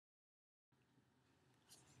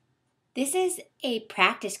This is a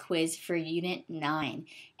practice quiz for Unit 9,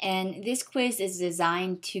 and this quiz is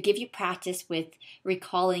designed to give you practice with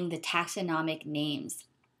recalling the taxonomic names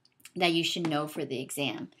that you should know for the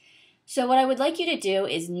exam. So what I would like you to do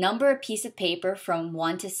is number a piece of paper from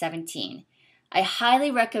 1 to 17. I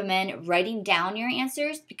highly recommend writing down your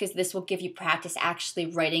answers because this will give you practice actually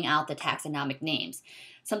writing out the taxonomic names.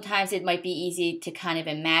 Sometimes it might be easy to kind of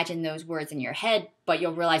imagine those words in your head, but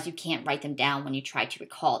you'll realize you can't write them down when you try to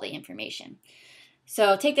recall the information.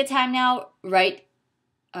 So take the time now, write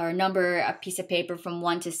or number a piece of paper from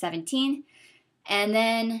 1 to 17, and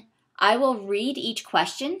then I will read each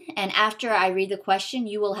question, and after I read the question,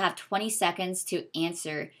 you will have 20 seconds to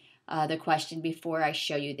answer the question before I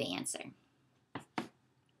show you the answer.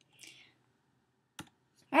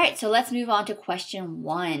 All right, so let's move on to question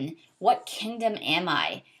 1. What kingdom am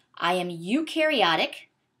I? I am eukaryotic,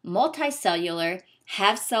 multicellular,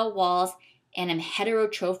 have cell walls, and am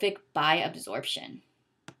heterotrophic by absorption.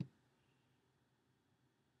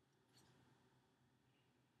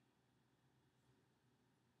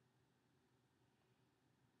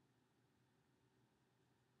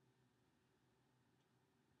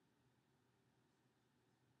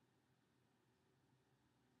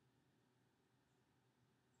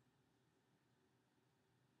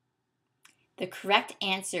 The correct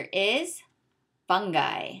answer is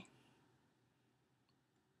fungi.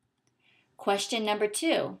 Question number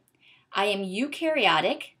 2. I am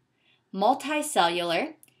eukaryotic,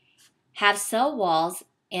 multicellular, have cell walls,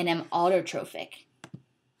 and am autotrophic.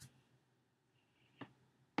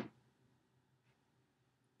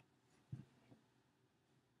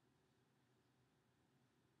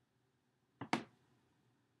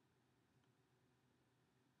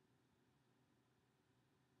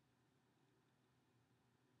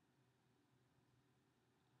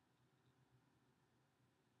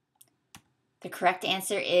 The correct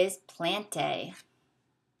answer is plantae.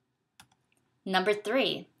 Number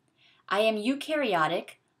 3. I am eukaryotic,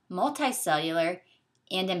 multicellular,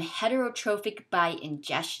 and am heterotrophic by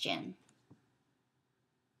ingestion.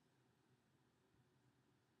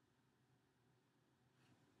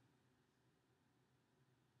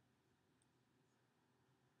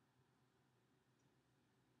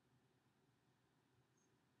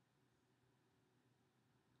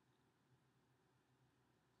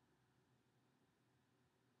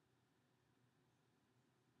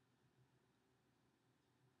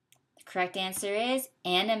 The correct answer is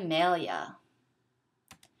Animalia.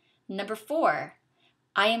 Number 4.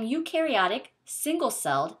 I am eukaryotic,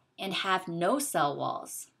 single-celled, and have no cell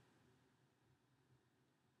walls.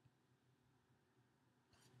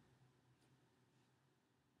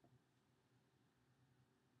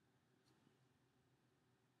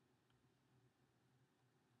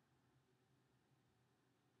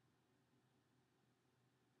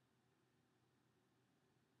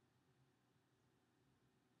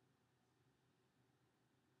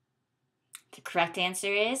 The correct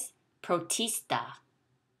answer is Protista.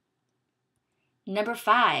 Number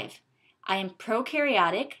 5. I am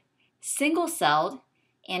prokaryotic, single-celled,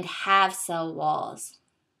 and have cell walls.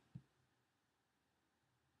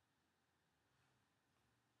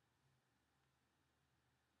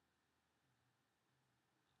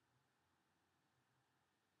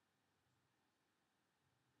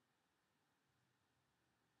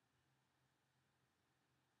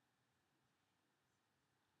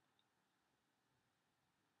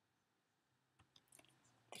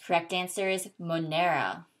 The correct answer is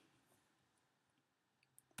Monera.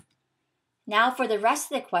 Now for the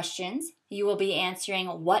rest of the questions, you will be answering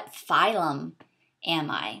what phylum am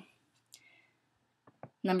I?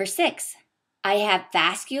 Number 6. I have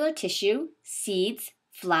vascular tissue, seeds,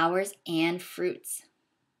 flowers, and fruits.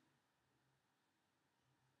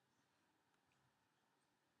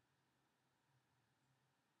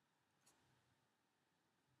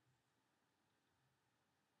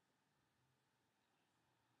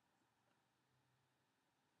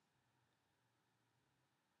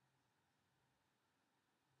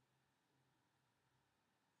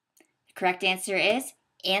 The correct answer is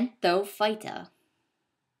Anthophyta.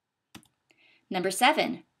 Number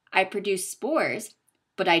 7. I produce spores,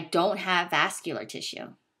 but I don't have vascular tissue.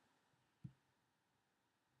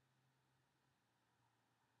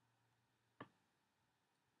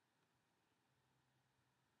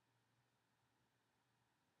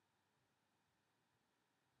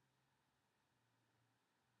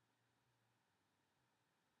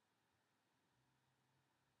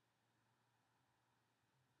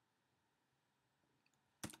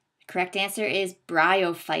 The correct answer is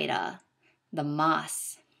Bryophyta, the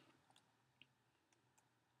moss.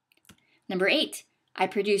 Number 8. I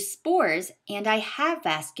produce spores and I have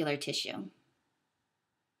vascular tissue.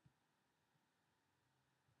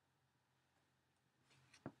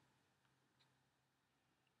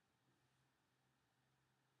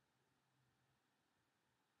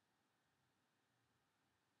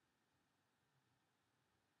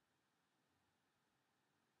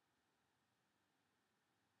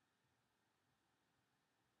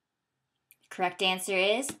 Correct answer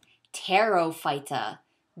is Pterophyta.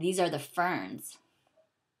 These are the ferns.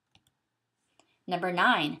 Number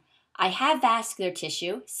 9, I have vascular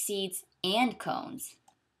tissue, seeds, and cones.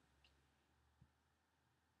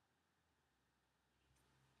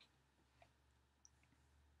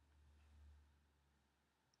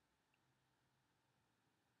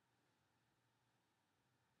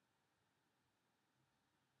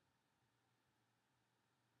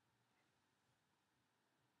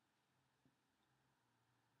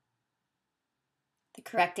 The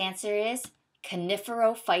correct answer is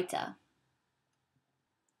Coniferophyta.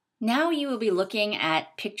 Now you will be looking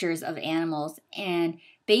at pictures of animals, and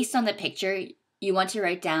based on the picture, you want to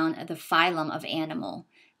write down the phylum of animal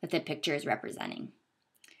that the picture is representing.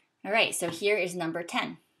 All right, so here is number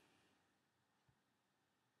 10.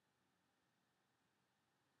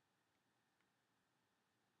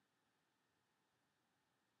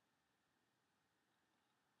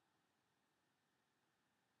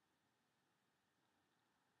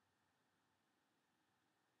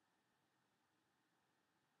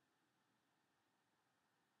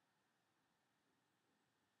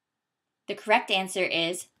 The correct answer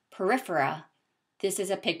is Porifera. This is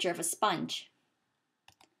a picture of a sponge.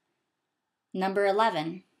 Number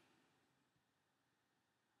 11.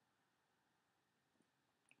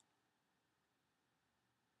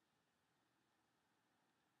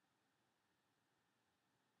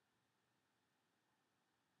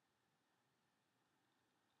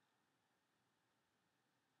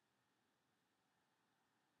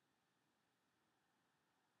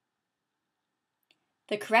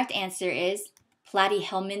 The correct answer is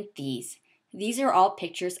Platyhelminthes. These are all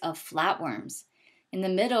pictures of flatworms. In the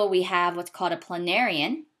middle, we have what's called a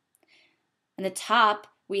planarian. In the top,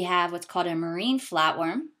 we have what's called a marine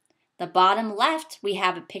flatworm. The bottom left, we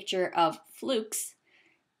have a picture of flukes.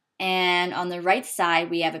 And on the right side,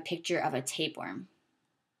 we have a picture of a tapeworm.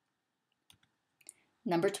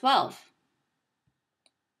 Number 12.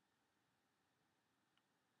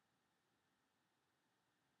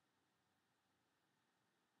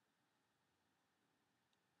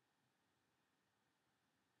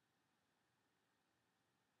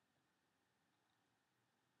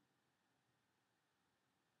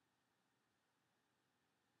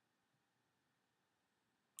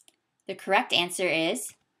 The correct answer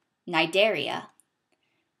is Cnidaria.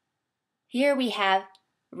 Here we have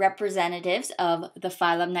representatives of the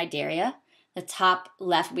phylum Cnidaria. The top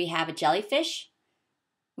left, we have a jellyfish.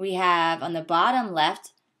 We have on the bottom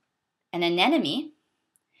left an anemone.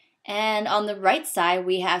 And on the right side,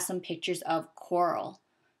 we have some pictures of coral.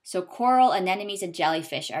 So coral, anemones, and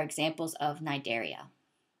jellyfish are examples of Cnidaria.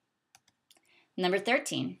 Number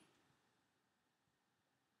 13.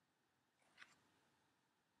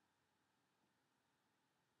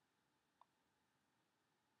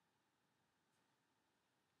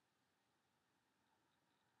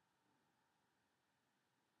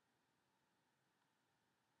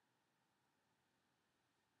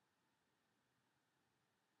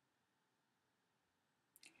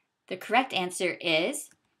 The correct answer is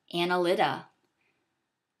Annelida.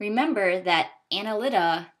 Remember that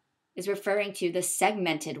Annelida is referring to the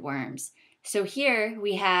segmented worms. So here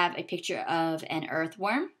we have a picture of an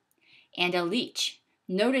earthworm and a leech.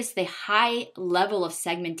 Notice the high level of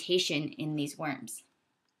segmentation in these worms.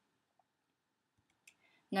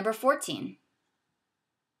 Number 14.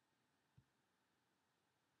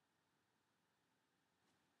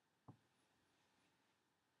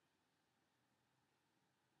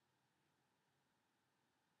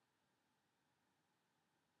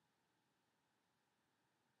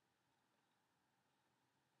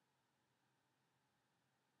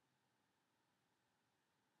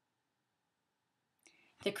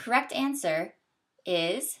 The correct answer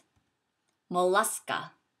is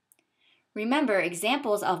mollusca. Remember,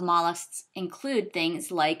 examples of mollusks include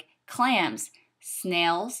things like clams,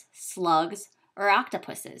 snails, slugs, or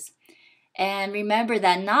octopuses. And remember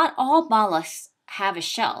that not all mollusks have a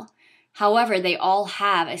shell. However, they all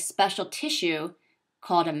have a special tissue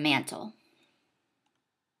called a mantle.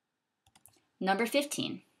 Number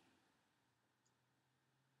 15.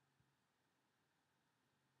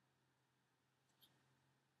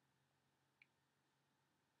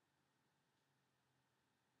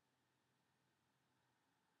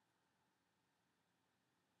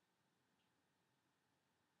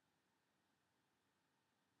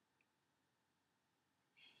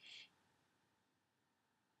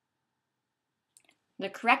 The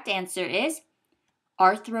correct answer is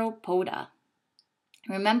arthropoda.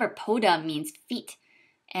 Remember, poda means feet,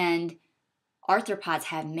 and arthropods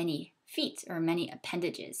have many feet or many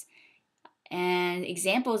appendages. And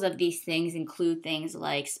examples of these things include things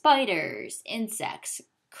like spiders, insects,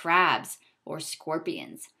 crabs, or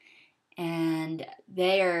scorpions. And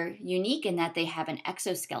they are unique in that they have an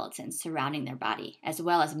exoskeleton surrounding their body, as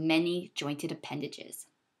well as many jointed appendages.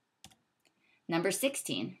 Number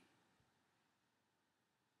 16.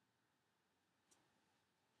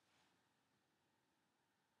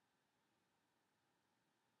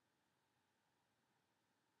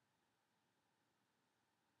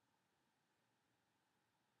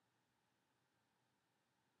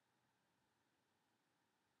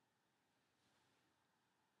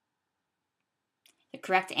 The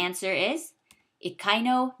correct answer is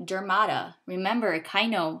Echinodermata. Remember,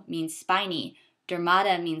 echino means spiny,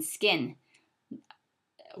 dermata means skin.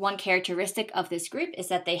 One characteristic of this group is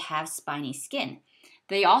that they have spiny skin.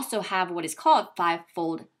 They also have what is called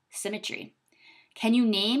five-fold symmetry. Can you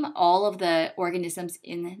name all of the organisms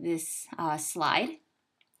in this slide?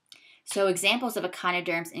 So examples of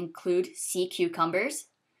echinoderms include sea cucumbers,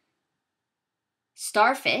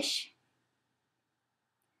 starfish,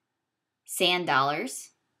 sand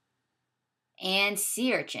dollars, and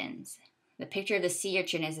sea urchins. The picture of the sea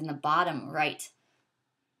urchin is in the bottom right.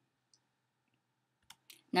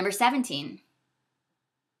 Number 17.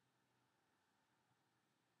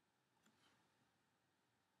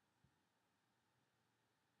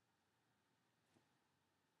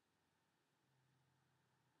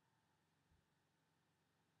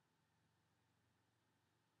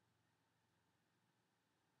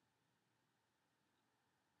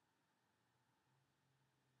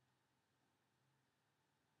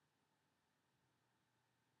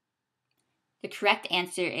 The correct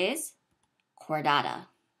answer is chordata.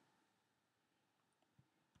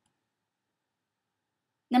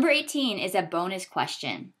 Number 18 is a bonus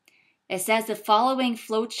question. It says the following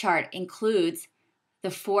flowchart includes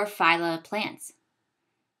the 4 phyla of plants.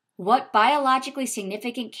 What biologically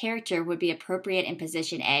significant character would be appropriate in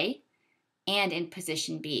position A and in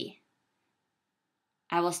position B?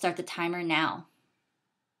 I will start the timer now.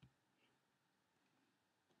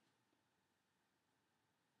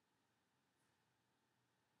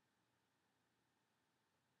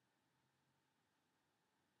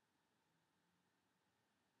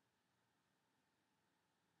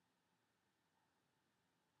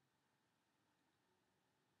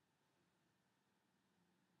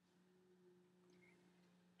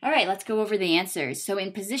 All right, let's go over the answers. So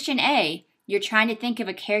in position A, you're trying to think of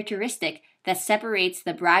a characteristic that separates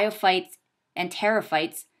the bryophytes and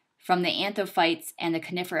pterophytes from the anthophytes and the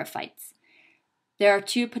coniferophytes. There are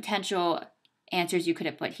 2 potential answers you could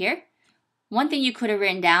have put here. One thing you could have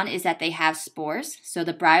written down is that they have spores. So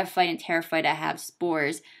the bryophyte and pterophyta have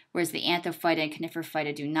spores, whereas the anthophyta and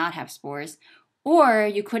coniferophyta do not have spores. Or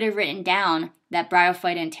you could have written down that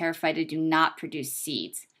bryophyta and pterophyta do not produce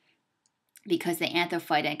seeds, because the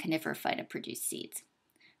anthophyta and coniferophyta produce seeds.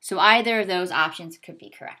 So either of those options could be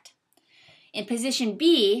correct. In position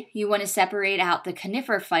B, you want to separate out the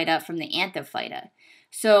coniferophyta from the anthophyta.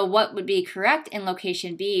 So what would be correct in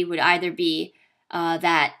location B would either be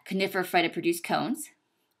that coniferophyta produce cones.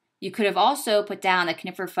 You could have also put down that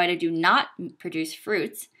coniferophyta do not produce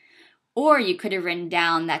fruits, or you could have written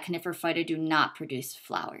down that coniferophyta do not produce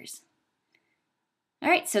flowers. All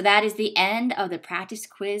right, so that is the end of the practice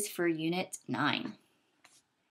quiz for Unit 9.